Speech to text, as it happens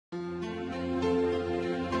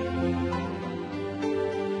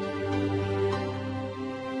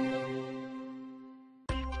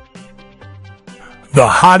The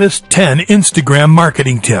hottest 10 Instagram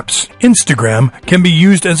marketing tips. Instagram can be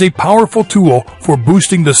used as a powerful tool for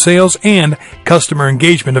boosting the sales and customer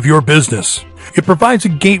engagement of your business. It provides a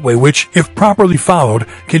gateway which, if properly followed,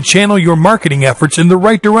 can channel your marketing efforts in the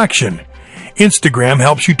right direction. Instagram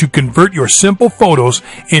helps you to convert your simple photos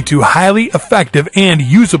into highly effective and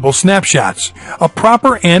usable snapshots. A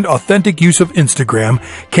proper and authentic use of Instagram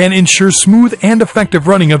can ensure smooth and effective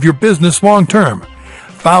running of your business long term.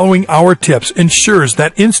 Following our tips ensures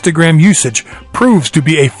that Instagram usage proves to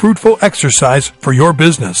be a fruitful exercise for your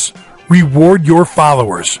business. Reward your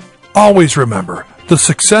followers. Always remember, the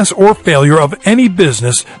success or failure of any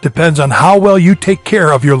business depends on how well you take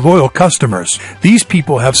care of your loyal customers. These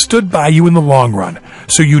people have stood by you in the long run,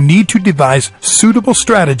 so you need to devise suitable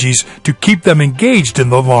strategies to keep them engaged in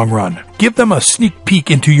the long run. Give them a sneak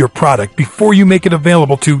peek into your product before you make it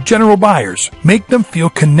available to general buyers. Make them feel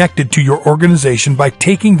connected to your organization by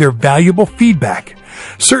taking their valuable feedback.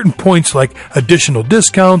 Certain points like additional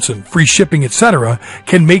discounts and free shipping, etc.,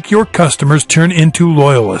 can make your customers turn into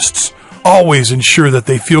loyalists. Always ensure that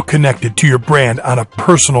they feel connected to your brand on a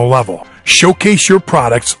personal level. Showcase your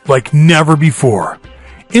products like never before.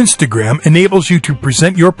 Instagram enables you to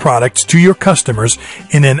present your products to your customers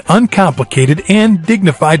in an uncomplicated and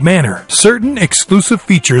dignified manner. Certain exclusive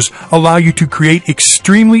features allow you to create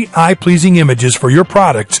extremely eye-pleasing images for your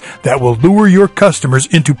products that will lure your customers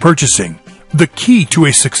into purchasing. The key to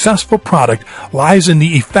a successful product lies in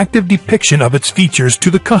the effective depiction of its features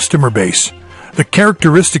to the customer base. The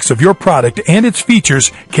characteristics of your product and its features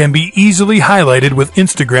can be easily highlighted with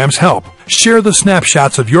Instagram's help. Share the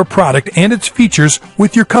snapshots of your product and its features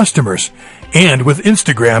with your customers. And with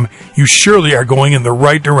Instagram, you surely are going in the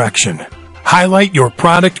right direction. Highlight your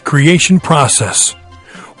product creation process.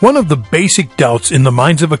 One of the basic doubts in the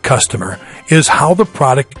minds of a customer is how the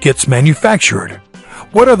product gets manufactured.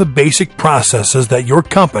 What are the basic processes that your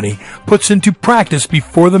company puts into practice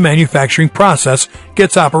before the manufacturing process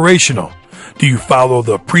gets operational? Do you follow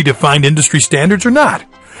the predefined industry standards or not?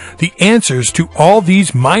 The answers to all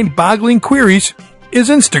these mind-boggling queries is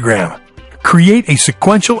Instagram. Create a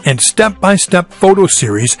sequential and step-by-step photo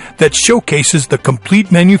series that showcases the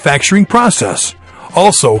complete manufacturing process.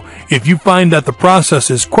 Also, if you find that the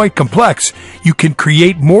process is quite complex, you can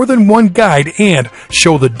create more than one guide and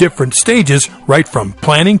show the different stages right from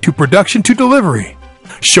planning to production to delivery.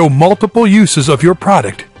 Show multiple uses of your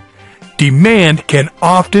product. Demand can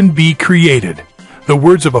often be created. The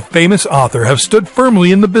words of a famous author have stood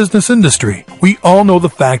firmly in the business industry. We all know the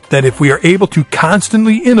fact that if we are able to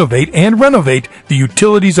constantly innovate and renovate the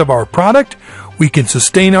utilities of our product, we can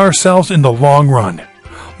sustain ourselves in the long run.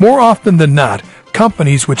 More often than not,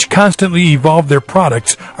 companies which constantly evolve their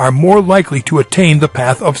products are more likely to attain the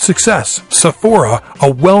path of success. Sephora,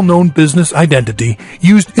 a well-known business identity,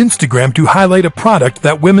 used Instagram to highlight a product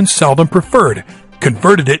that women seldom preferred,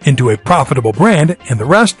 converted it into a profitable brand, and the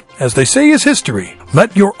rest, as they say, is history.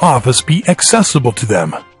 Let your office be accessible to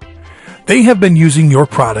them. They have been using your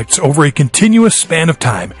products over a continuous span of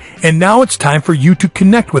time, and now it's time for you to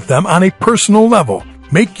connect with them on a personal level.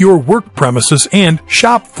 Make your work premises and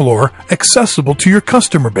shop floor accessible to your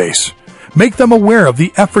customer base. Make them aware of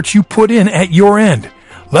the efforts you put in at your end.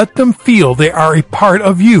 Let them feel they are a part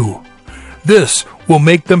of you. This will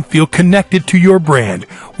make them feel connected to your brand,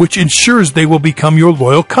 which ensures they will become your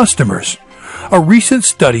loyal customers. A recent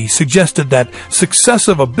study suggested that success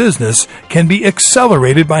of a business can be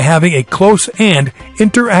accelerated by having a close and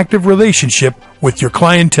interactive relationship with your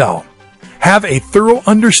clientele. Have a thorough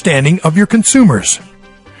understanding of your consumers.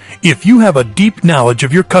 If you have a deep knowledge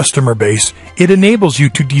of your customer base, it enables you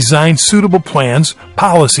to design suitable plans,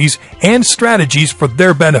 policies, and strategies for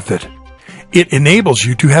their benefit. It enables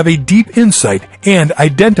you to have a deep insight and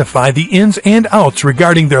identify the ins and outs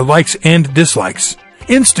regarding their likes and dislikes.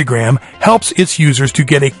 Instagram helps its users to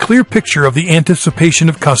get a clear picture of the anticipation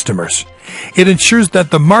of customers. It ensures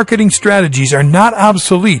that the marketing strategies are not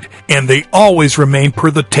obsolete and they always remain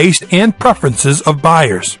per the taste and preferences of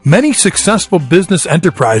buyers. Many successful business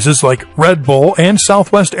enterprises like Red Bull and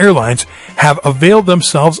Southwest Airlines have availed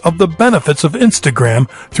themselves of the benefits of Instagram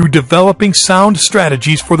through developing sound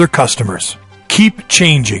strategies for their customers. Keep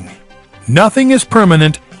changing. Nothing is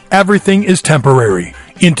permanent, everything is temporary.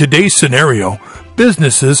 In today's scenario,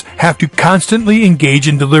 businesses have to constantly engage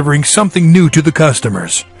in delivering something new to the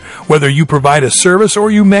customers. Whether you provide a service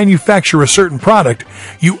or you manufacture a certain product,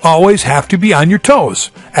 you always have to be on your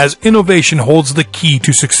toes, as innovation holds the key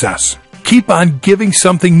to success. Keep on giving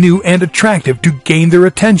something new and attractive to gain their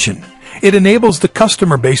attention. It enables the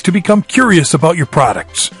customer base to become curious about your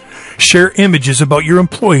products. Share images about your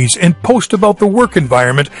employees and post about the work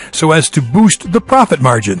environment so as to boost the profit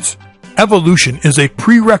margins. Evolution is a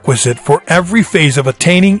prerequisite for every phase of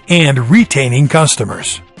attaining and retaining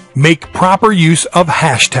customers. Make proper use of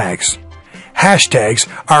hashtags. Hashtags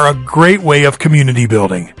are a great way of community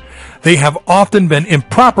building. They have often been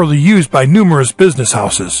improperly used by numerous business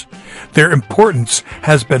houses. Their importance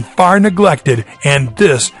has been far neglected, and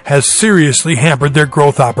this has seriously hampered their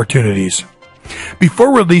growth opportunities.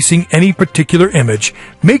 Before releasing any particular image,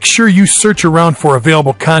 make sure you search around for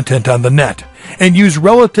available content on the net and use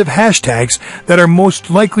relative hashtags that are most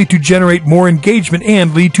likely to generate more engagement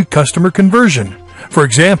and lead to customer conversion. For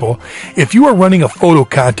example, if you are running a photo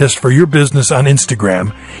contest for your business on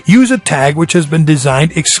Instagram, use a tag which has been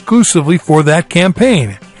designed exclusively for that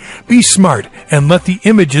campaign. Be smart and let the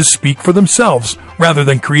images speak for themselves rather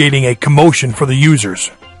than creating a commotion for the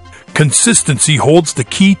users. Consistency holds the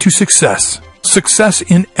key to success. Success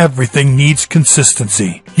in everything needs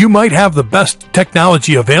consistency. You might have the best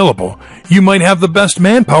technology available. You might have the best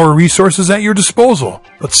manpower resources at your disposal.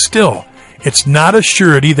 But still, it's not a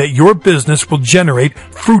surety that your business will generate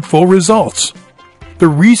fruitful results. The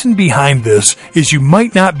reason behind this is you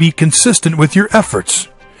might not be consistent with your efforts.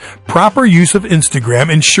 Proper use of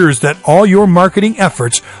Instagram ensures that all your marketing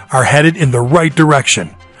efforts are headed in the right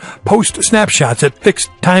direction. Post snapshots at fixed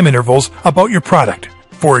time intervals about your product.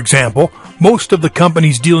 For example, most of the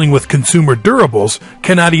companies dealing with consumer durables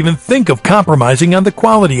cannot even think of compromising on the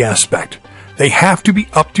quality aspect. They have to be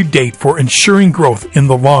up to date for ensuring growth in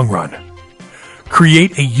the long run.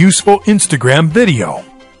 Create a useful Instagram video.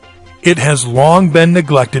 It has long been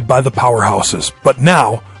neglected by the powerhouses, but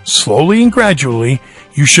now, slowly and gradually,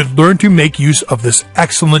 you should learn to make use of this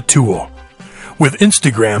excellent tool. With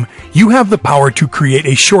Instagram, you have the power to create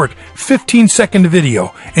a short 15-second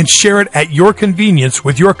video and share it at your convenience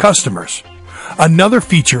with your customers. Another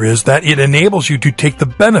feature is that it enables you to take the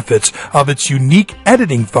benefits of its unique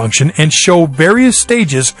editing function and show various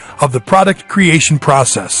stages of the product creation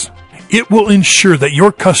process. It will ensure that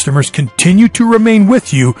your customers continue to remain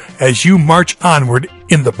with you as you march onward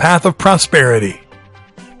in the path of prosperity.